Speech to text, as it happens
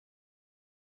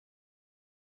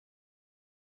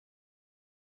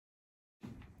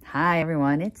Hi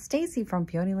everyone, it's Stacy from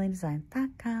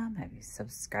PeonyLaneDesigns.com. Have you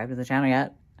subscribed to the channel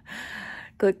yet?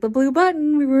 Click the blue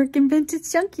button. We're working Vintage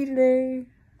Junky today.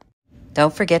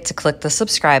 Don't forget to click the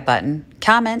subscribe button,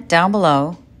 comment down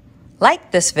below,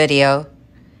 like this video,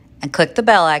 and click the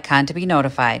bell icon to be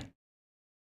notified.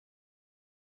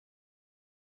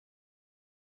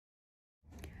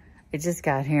 I just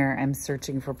got here. I'm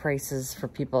searching for prices for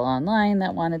people online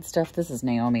that wanted stuff. This is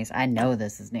Naomi's. I know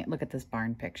this is Naomi. Look at this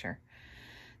barn picture.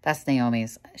 That's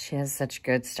Naomi's. She has such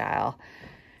good style.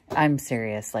 I'm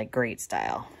serious, like great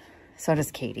style. So does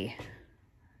Katie.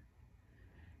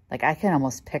 Like I can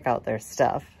almost pick out their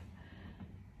stuff.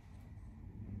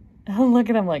 I'm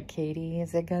looking at them like, Katie,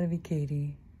 is it gotta be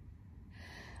Katie?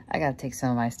 I gotta take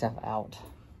some of my stuff out.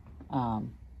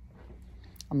 I'm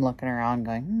looking around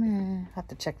going, meh. I have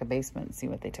to check the basement and see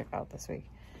what they took out this week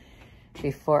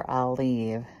before I'll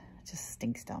leave. It just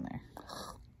stinks down there.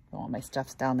 I don't want my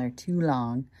stuff's down there too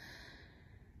long.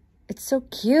 It's so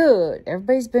cute.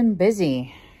 Everybody's been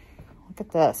busy. Look at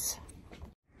this.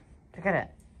 Look at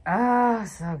it. Oh,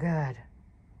 so good.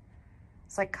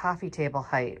 It's like coffee table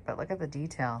height, but look at the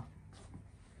detail.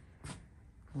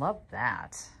 Love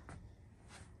that.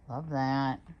 Love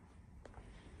that.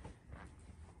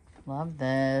 Love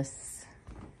this.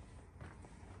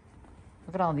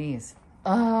 Look at all these.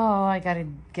 Oh, I gotta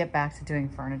get back to doing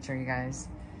furniture, you guys.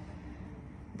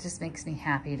 It just makes me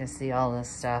happy to see all this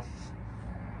stuff.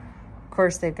 Of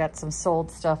course, they've got some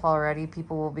sold stuff already.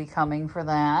 People will be coming for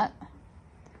that.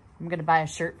 I'm gonna buy a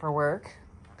shirt for work.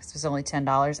 This was only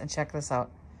 $10, and check this out.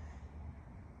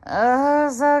 Oh,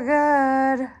 so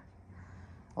good.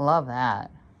 Love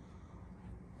that.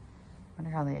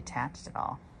 Wonder how they attached it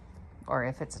all. Or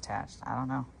if it's attached, I don't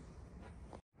know.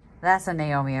 That's a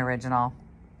Naomi original.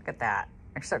 Look at that.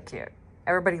 They're so cute.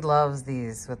 Everybody loves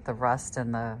these with the rust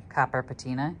and the copper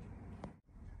patina.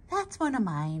 That's one of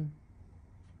mine.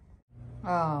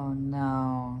 Oh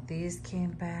no, these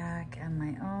came back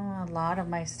and a lot of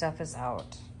my stuff is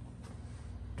out.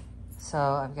 So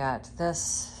I've got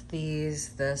this,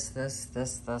 these, this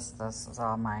is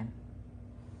all mine.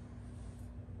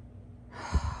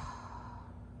 That's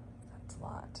a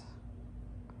lot.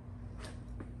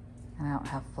 And I don't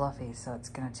have Fluffy, so it's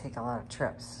gonna take a lot of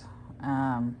trips. If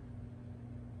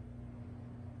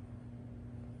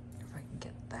I can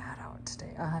get that out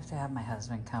today. I'll have to have my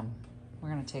husband come. We're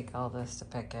gonna take all this to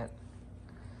pick it.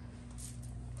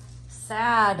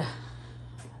 Sad.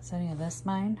 Is any of this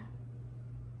mine?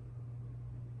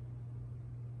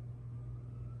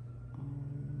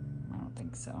 I don't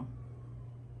think so.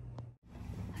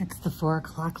 It's the 4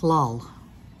 o'clock lull.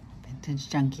 Vintage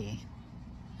Junky.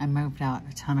 I moved out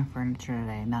a ton of furniture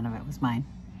today. None of it was mine.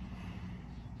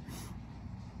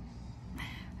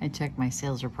 I checked my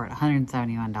sales report,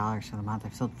 $171 for the month.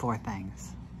 I've sold 4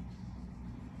 things.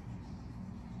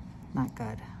 Not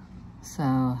good.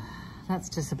 So that's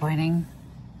disappointing.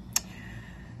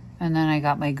 And then I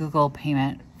got my Google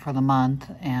payment for the month,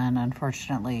 and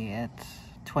unfortunately it's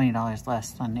 $20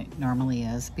 less than it normally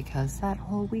is because that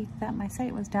whole week that my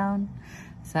site was down.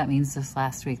 So that means this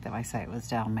last week that my site was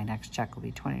down, my next check will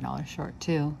be $20 short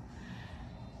too.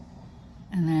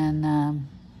 And then,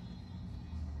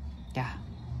 yeah,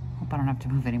 hope I don't have to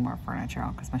move any more furniture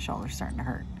out because my shoulder's starting to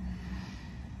hurt.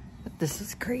 But this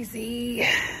is crazy.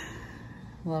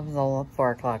 Love the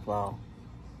 4 o'clock lull.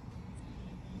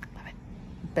 Love it.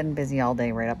 Been busy all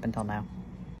day right up until now.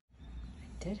 I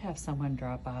did have someone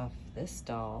drop off this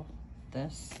doll,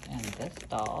 this, and this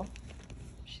doll.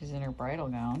 She's in her bridal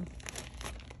gown.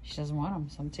 She doesn't want them,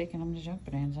 so I'm taking them to Junk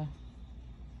Bonanza.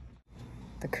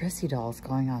 The Chrissy doll is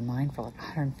going online for like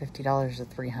 $150 to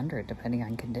 $300 depending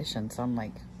on condition. So I'm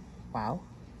like, wow.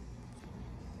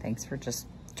 Thanks for just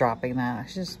dropping that. I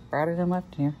just brought it and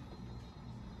left here.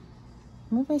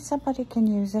 Maybe somebody can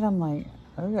use it. I'm like,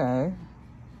 okay.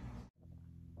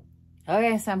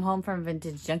 Okay, so I'm home from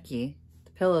Vintage Junky.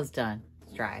 The pillow's done.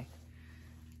 It's dry.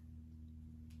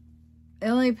 The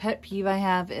only pet peeve I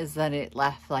have is that it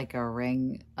left like a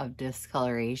ring of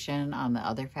discoloration on the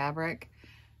other fabric.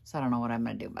 So I don't know what I'm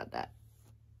going to do about that.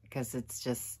 Because it's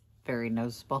just very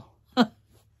noticeable.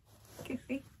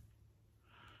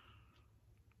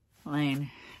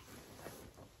 Fine.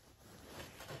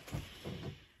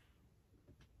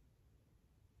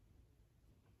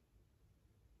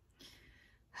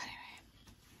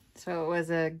 So it was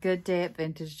a good day at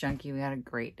Vintage Junky. We had a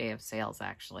great day of sales,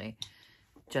 actually.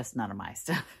 Just none of my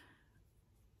stuff.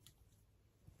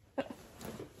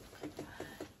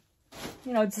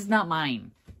 You know, it's just not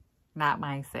mine. Not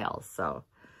my sales, so.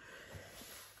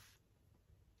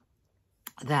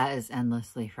 that is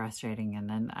endlessly frustrating. And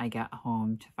then I got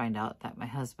home to find out that my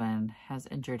husband has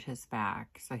injured his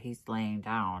back. So he's laying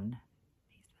down.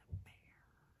 He's a bear.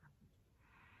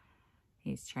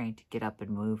 He's trying to get up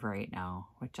and move right now,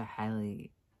 which I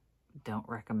highly don't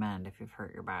recommend if you've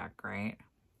hurt your back, right?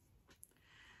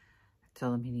 I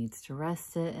told him he needs to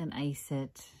rest it and ice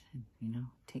it, and, you know,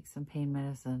 take some pain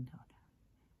medicine.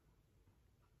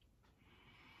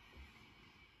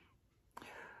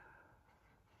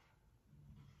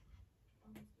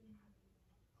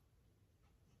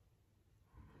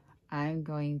 I'm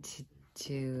going to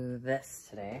do this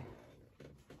today.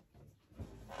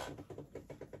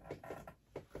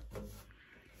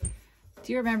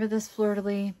 Do you remember this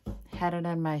fleur-de-lis? Had it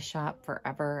in my shop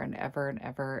forever and ever and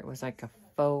ever. It was like a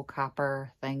faux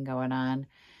copper thing going on,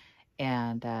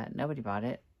 and nobody bought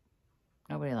it.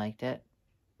 Nobody liked it.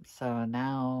 So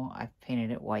now I've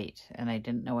painted it white, and I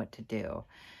didn't know what to do.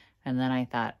 And then I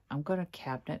thought, I'm going to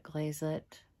cabinet glaze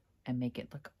it and make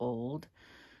it look old.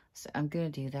 So I'm going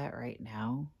to do that right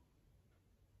now.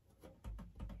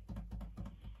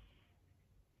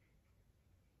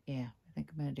 Yeah, I think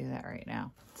I'm going to do that right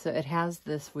now. So it has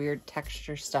this weird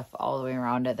texture stuff all the way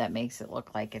around it that makes it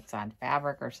look like it's on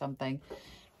fabric or something.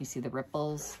 You see the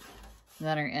ripples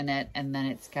that are in it, and then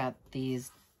it's got these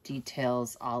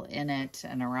details all in it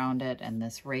and around it, and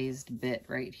this raised bit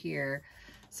right here.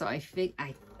 So I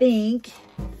think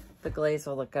the glaze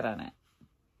will look good on it.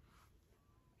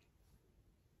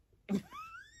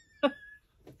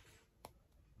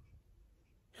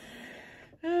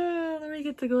 Let me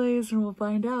get the glaze and we'll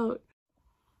find out.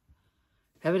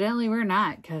 Evidently we're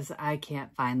not, because I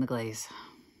can't find the glaze.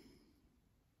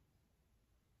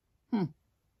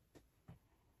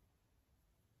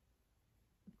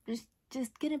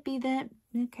 Just gonna be that,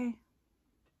 okay.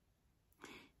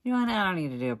 You know what, I don't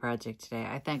need to do a project today.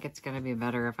 I think it's gonna be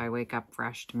better if I wake up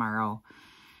fresh tomorrow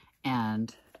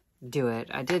and do it.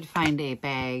 I did find a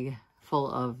bag full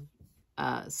of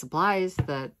supplies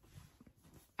that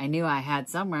I knew I had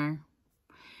somewhere,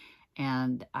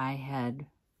 and I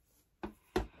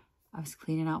was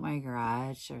cleaning out my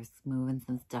garage. I was moving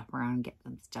some stuff around, getting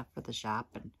some stuff for the shop,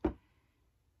 and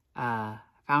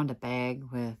found a bag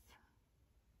with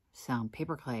some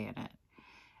paper clay in it.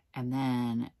 And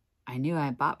then I knew I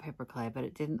bought paper clay, but I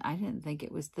didn't think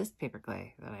it was this paper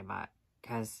clay that I bought,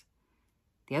 because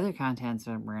the other contents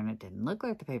that were in it didn't look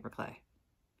like the paper clay.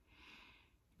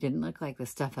 Didn't look like the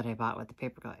stuff that I bought with the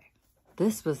paper clay.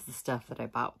 This was the stuff that I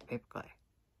bought with the paper clay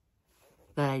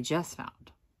that I just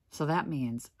found. So that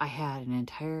means I had an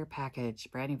entire package,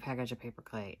 brand new package of paper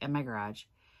clay in my garage,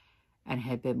 and it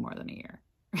had been more than a year.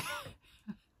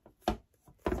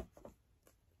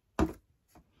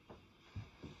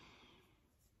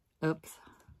 Oops.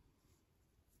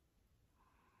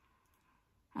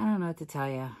 I don't know what to tell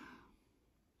you.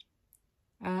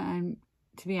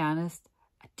 To be honest,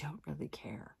 I don't really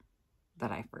care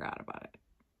that I forgot about it.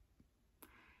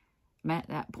 I'm at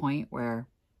that point where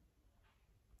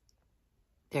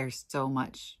there's so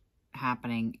much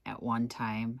happening at one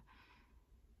time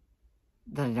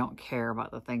that I don't care about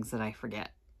the things that I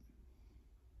forget.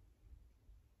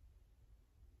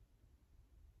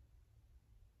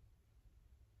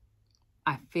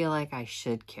 I feel like I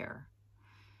should care.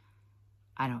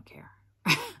 I don't care.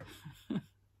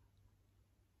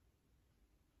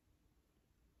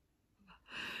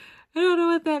 I don't know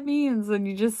what that means when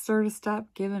you just sort of stop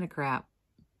giving a crap.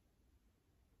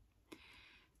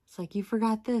 It's like, you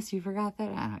forgot this, you forgot that.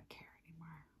 I don't care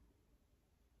anymore.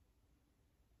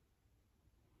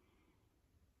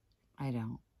 I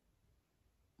don't.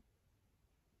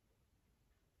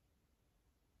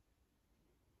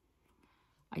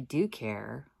 I do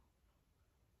care,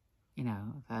 you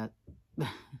know, that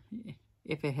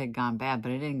if it had gone bad,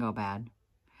 but it didn't go bad.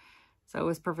 So it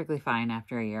was perfectly fine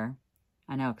after a year.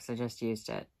 I know, because I just used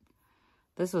it.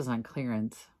 This was on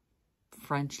clearance.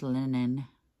 French linen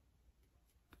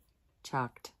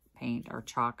chalked paint, or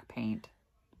chalk paint,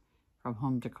 from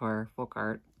Home Decor, Folk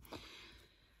Art.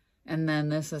 And then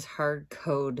this is hard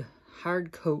coat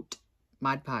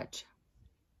Mod Podge.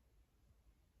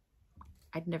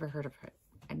 I'd never heard of it.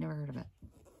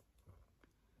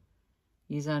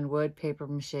 Use on wood, paper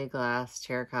mache, glass,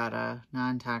 terracotta,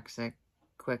 non-toxic,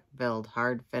 quick build,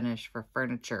 hard finish for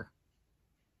furniture.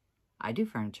 I do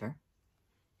furniture.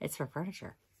 It's for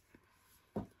furniture.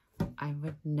 I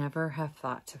would never have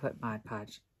thought to put Mod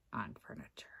Podge on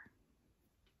furniture.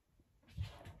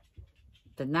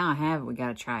 But now I have it, we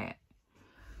gotta try it.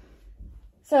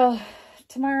 So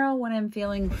tomorrow when I'm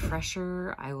feeling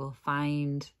fresher, I will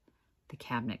find the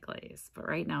cabinet glaze. But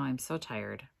right now I'm so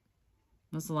tired.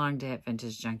 It was a long day at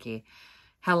Vintage Junky.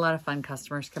 Had a lot of fun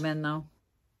customers come in though.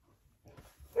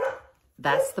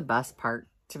 that's the best part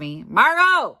to me.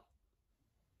 Margot!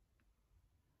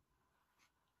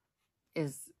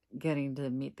 Is getting to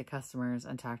meet the customers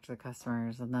and talk to the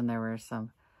customers. And then there were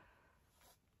some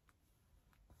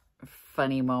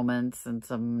funny moments and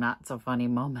some not so funny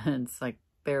moments. Like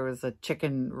there was a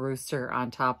chicken rooster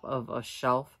on top of a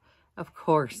shelf. Of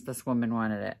course this woman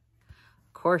wanted it.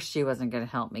 Of course she wasn't going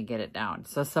to help me get it down.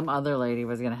 So some other lady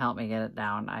was going to help me get it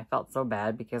down. I felt so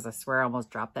bad because I swear I almost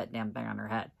dropped that damn thing on her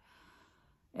head.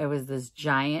 It was this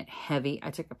giant, heavy,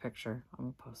 I took a picture. I'm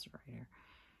going to post it right here.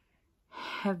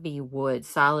 Heavy wood,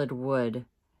 solid wood,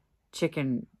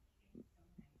 chicken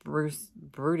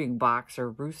brooding box or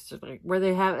rooster, like where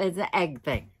they have, it's an egg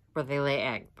thing, where they lay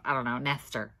eggs. I don't know,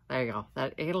 nester. There you go.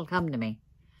 It'll come to me.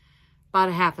 About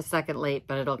a half a second late,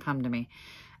 but it'll come to me.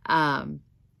 And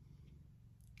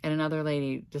another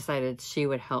lady decided she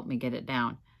would help me get it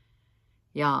down.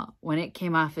 Y'all, when it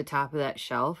came off the top of that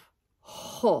shelf,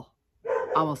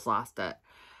 almost lost it.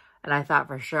 And I thought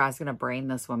for sure I was going to brain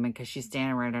this woman because she's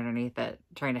standing right underneath it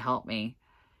trying to help me.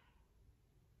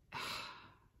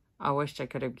 I wished I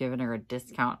could have given her a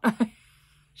discount.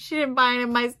 She didn't buy any of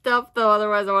my stuff though.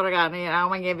 Otherwise I would have gotten it. I'm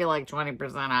going to give you like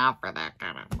 20% off for that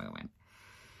kind of movement.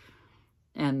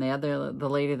 And the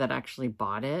lady that actually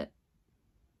bought it,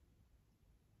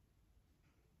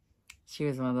 she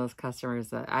was one of those customers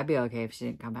that I'd be okay if she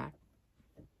didn't come back.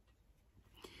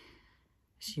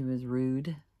 She was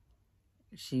rude.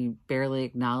 She barely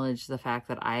acknowledged the fact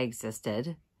that I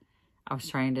existed. I was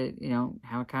trying to, you know,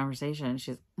 have a conversation.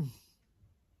 She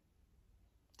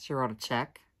wrote a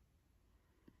check.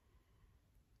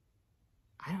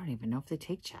 I don't even know if they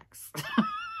take checks.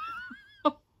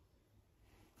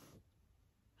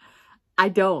 I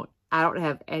don't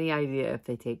have any idea if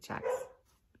they take checks.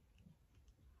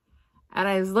 And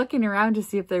I was looking around to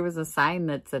see if there was a sign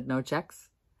that said no checks.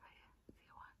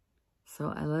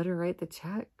 So I let her write the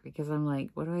check because I'm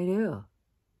like, what do I do?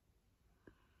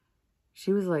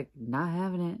 She was like, not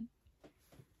having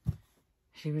it.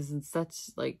 She was in such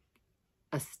like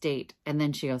a state. And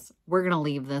then she goes, we're going to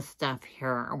leave this stuff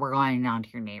here and we're going down to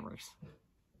your neighbors.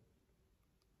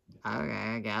 Okay,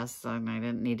 I guess. I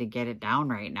didn't need to get it down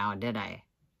right now, did I?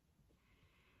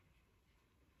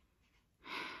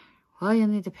 Well, you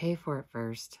need to pay for it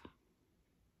first.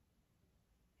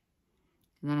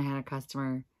 And then I had a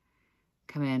customer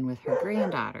come in with her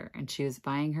granddaughter, and she was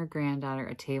buying her granddaughter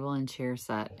a table and chair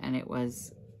set, and it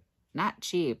was not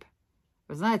cheap.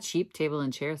 It was not a cheap table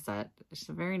and chair set. She's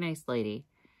a very nice lady.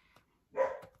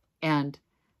 And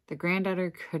the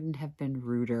granddaughter couldn't have been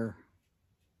ruder.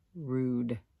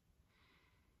 Rude.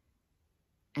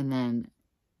 And then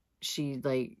she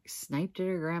like sniped at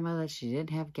her grandma that she didn't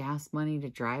have gas money to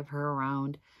drive her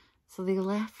around. So they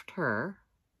left her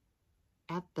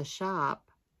at the shop.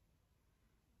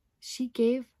 She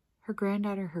gave her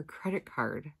granddaughter her credit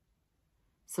card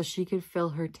so she could fill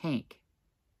her tank.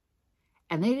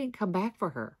 And they didn't come back for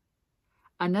her.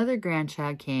 Another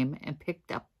grandchild came and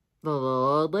picked up the little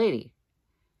old lady.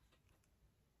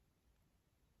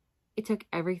 It took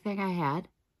everything I had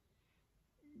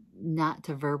not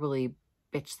to verbally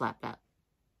bitch slap that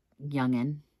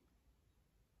youngin'.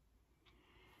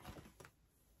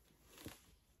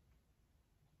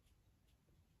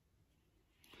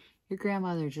 Your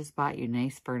grandmother just bought you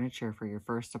nice furniture for your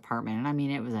first apartment. And I mean,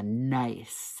 it was a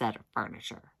nice set of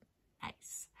furniture.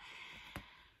 Nice.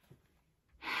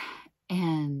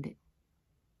 And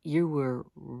you were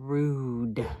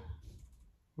rude.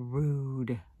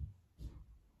 Rude.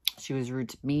 She was rude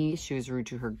to me. She was rude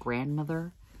to her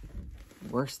grandmother.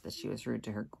 Worse that she was rude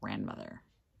to her grandmother.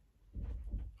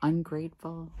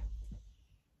 Ungrateful.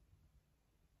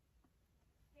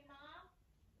 Hey, Mom?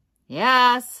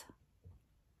 Yes.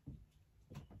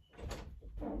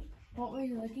 What were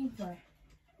you looking for?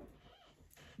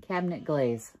 Cabinet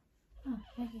glaze. Oh,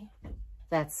 thank you.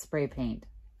 That's spray paint.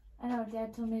 I know,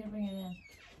 Dad told me to bring it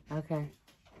in. Okay.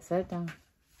 Set it down.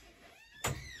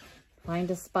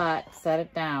 Find a spot. Set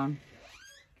it down.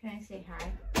 Can I say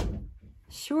hi?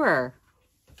 Sure.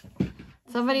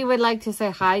 Somebody would like to say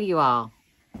hi to you all.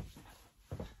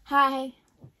 Hi.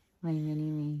 My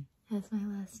mini-me. That's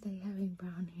my last day having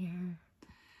brown hair.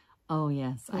 Oh,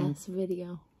 yes. Last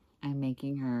video. I'm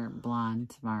making her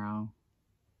blonde tomorrow.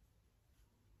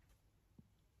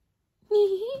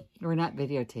 We're not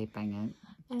videotaping it.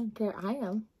 I don't care. I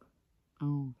am.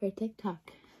 Oh. For TikTok.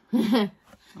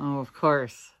 Oh, of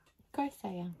course. Of course I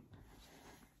am.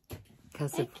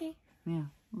 Because Okay. yeah.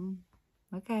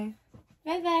 Okay.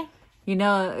 Bye-bye. You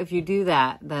know, if you do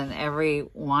that, then every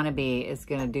wannabe is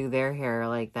going to do their hair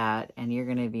like that. And you're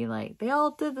going to be like, they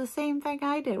all did the same thing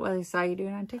I did. Well, I saw you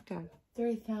doing on TikTok.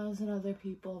 3,000 other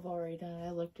people have already done it.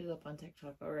 I looked it up on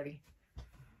TikTok already.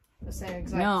 The same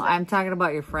exact No, thing. I'm talking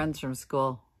about your friends from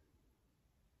school.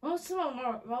 Most of them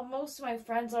are, well, most of my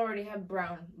friends already have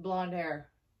blonde hair.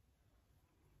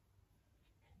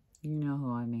 You know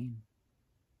who I mean.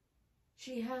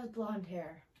 She has blonde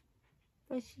hair.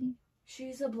 Does she?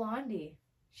 She's a blondie.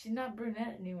 She's not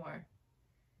brunette anymore.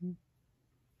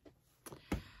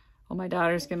 Well, my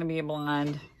daughter's going to be a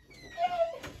blonde.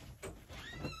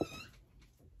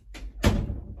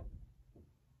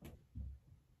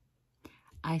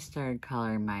 I started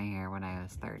coloring my hair when I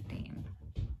was 13.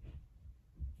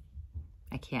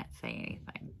 I can't say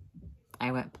anything.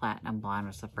 I went platinum blonde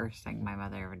was the first thing my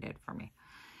mother ever did for me,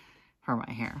 for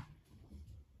my hair.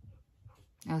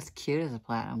 I was cute as a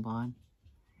platinum blonde.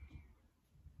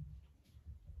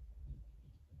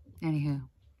 Anywho,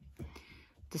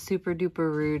 the super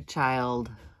duper rude child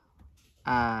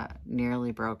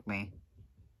nearly broke me.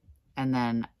 And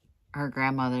then her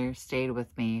grandmother stayed with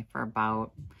me for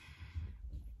about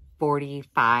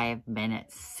 45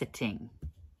 minutes sitting.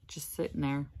 Just sitting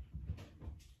there.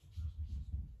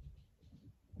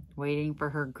 Waiting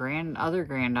for her other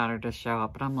granddaughter to show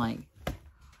up. And I'm like,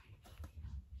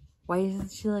 why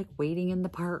isn't she like waiting in the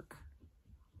park?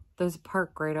 There's a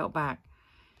park right out back.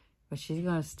 But she's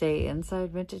going to stay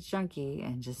inside Vintage Junky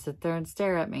and just sit there and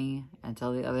stare at me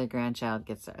until the other grandchild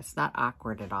gets there. It's not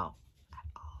awkward at all.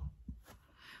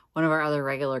 One of our other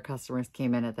regular customers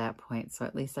came in at that point, so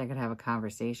at least I could have a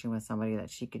conversation with somebody that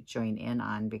she could join in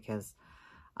on, because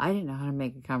I didn't know how to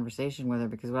make a conversation with her,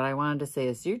 because what I wanted to say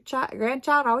is, your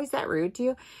grandchild always that rude to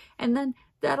you? And then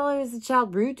not only was the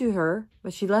child rude to her,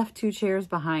 but she left 2 chairs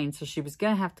behind, so she was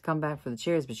going to have to come back for the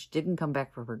chairs, but she didn't come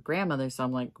back for her grandmother, so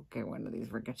I'm like, okay, when are these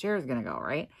freaking chairs going to go,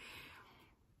 right?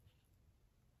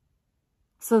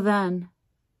 So then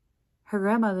her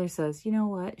grandmother says, you know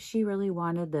what? She really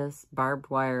wanted this barbed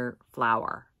wire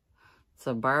flower.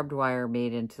 So barbed wire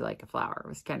made into like a flower. It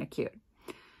was kind of cute.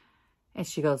 And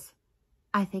she goes,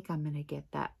 I think I'm going to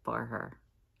get that for her.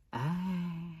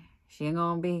 She ain't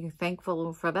going to be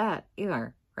thankful for that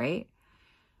either, right?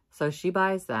 So she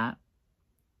buys that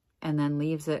and then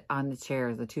leaves it on the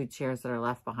chairs, the 2 chairs that are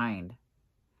left behind.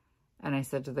 And I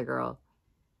said to the girl,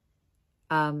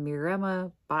 your grandma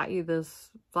bought you this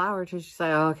flower too. She's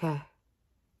like, oh, okay.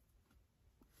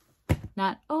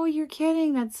 Not, oh, you're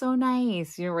kidding. That's so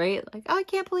nice. You're right. Like, oh, I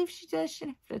can't believe she does. She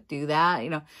didn't have to do that. You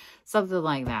know, something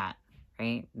like that.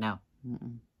 Right? No.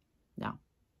 No.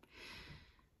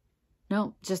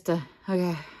 No, just okay.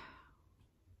 I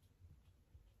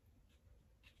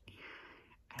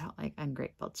don't like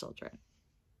ungrateful children.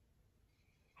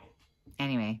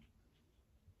 Anyway,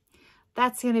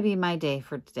 that's going to be my day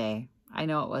for today. I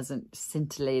know it wasn't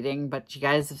scintillating, but you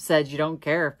guys have said you don't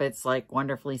care if it's like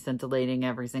wonderfully scintillating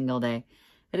every single day.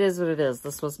 It is what it is.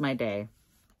 This was my day.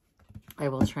 I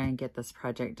will try and get this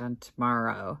project done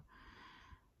tomorrow.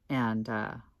 And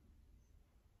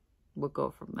we'll go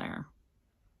from there.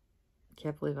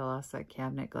 Can't believe I lost that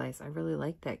cabinet glaze. I really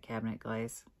like that cabinet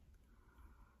glaze.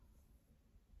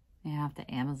 I have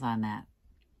to Amazon that.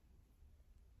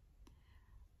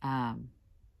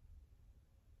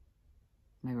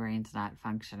 My brain's not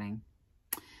functioning.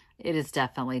 It is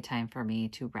definitely time for me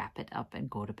to wrap it up and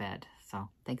go to bed. So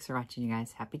thanks for watching, you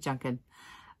guys. Happy junking.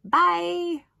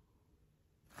 Bye.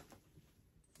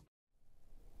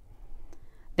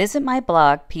 Visit my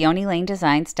blog,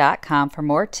 peonylanedesigns.com, for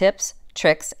more tips,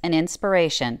 tricks, and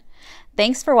inspiration.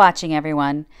 Thanks for watching,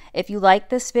 everyone. If you like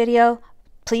this video,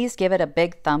 please give it a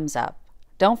big thumbs up.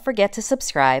 Don't forget to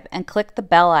subscribe and click the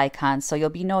bell icon so you'll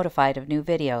be notified of new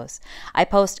videos. I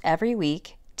post every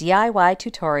week DIY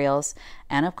tutorials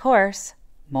and, of course,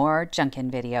 more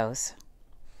junkin' videos.